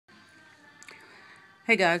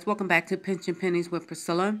Hey guys, welcome back to Pinch and Pennies with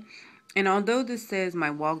Priscilla. And although this says my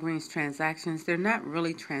Walgreens transactions, they're not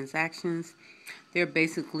really transactions. They're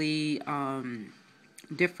basically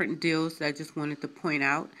different deals that I just wanted to point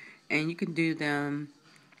out. And you can do them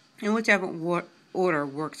in whichever order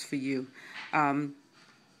works for you.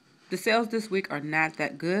 The sales this week are not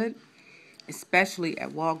that good, especially at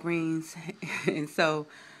Walgreens. And so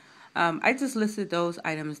I just listed those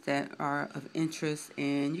items that are of interest.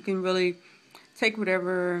 And you can really take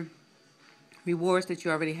whatever rewards that you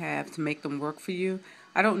already have to make them work for you.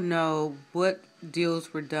 I don't know what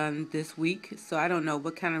deals were done this week, so I don't know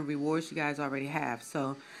what kind of rewards you guys already have.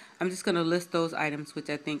 So I'm just going to list those items which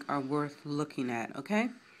I think are worth looking at, okay?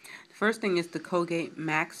 The first thing is the Colgate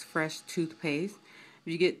Max Fresh toothpaste.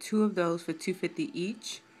 If you get 2 of those for $2.50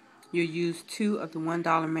 each, you'll use 2 of the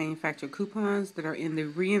 $1 manufacturer coupons that are in the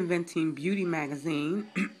Reinventing Beauty magazine.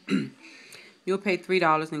 You'll pay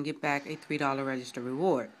 $3 and get back a $3 register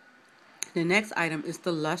reward. The next item is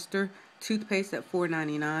the Luster toothpaste at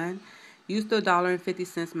 $4.99. Use the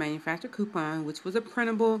 $1.50 manufacturer coupon, which was a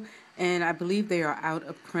printable, and I believe they are out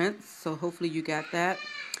of print, so hopefully you got that.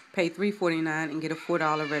 Pay $3.49 and get a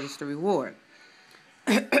 $4 register reward.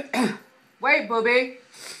 Wait, booby.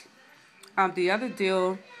 The other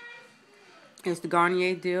deal is the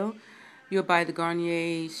Garnier deal. You'll buy the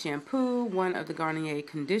Garnier shampoo, 1 of the Garnier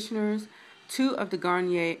conditioners, 2 of the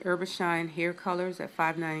Garnier Herbashine hair colors at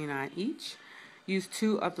 $5.99 each. Use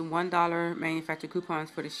 2 of the $1 manufacturer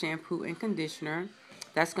coupons for the shampoo and conditioner.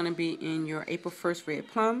 That's going to be in your April 1st Red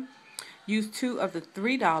Plum. Use 2 of the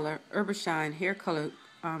 $3 Herbashine hair color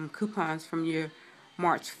coupons from your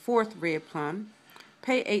March 4th Red Plum.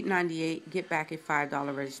 Pay $8.98, get back a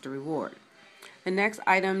 $5 register reward. The next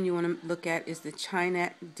item you want to look at is the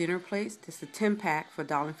Chinette dinner plates. This is a 10-pack for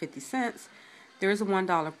 $1.50. There is a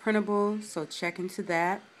 $1 printable, so check into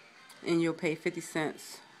that, and you'll pay 50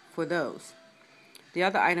 cents for those. The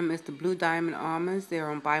other item is the Blue Diamond almonds. They're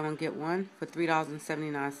on buy one, get one for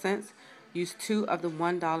 $3.79. Use 2 of the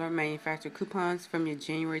 $1 manufacturer coupons from your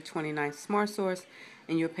January 29th Smart Source,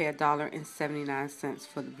 and you'll pay $1.79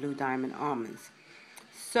 for the Blue Diamond almonds.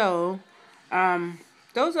 So,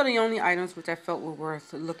 those are the only items which I felt were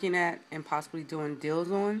worth looking at and possibly doing deals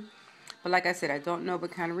on. But like I said, I don't know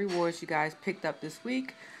what kind of rewards you guys picked up this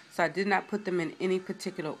week, so I did not put them in any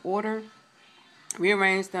particular order.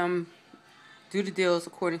 Rearrange them, do the deals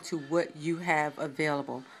according to what you have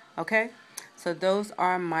available. Okay? So those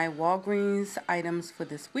are my Walgreens items for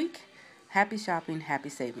this week. Happy shopping, happy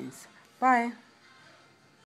savings. Bye.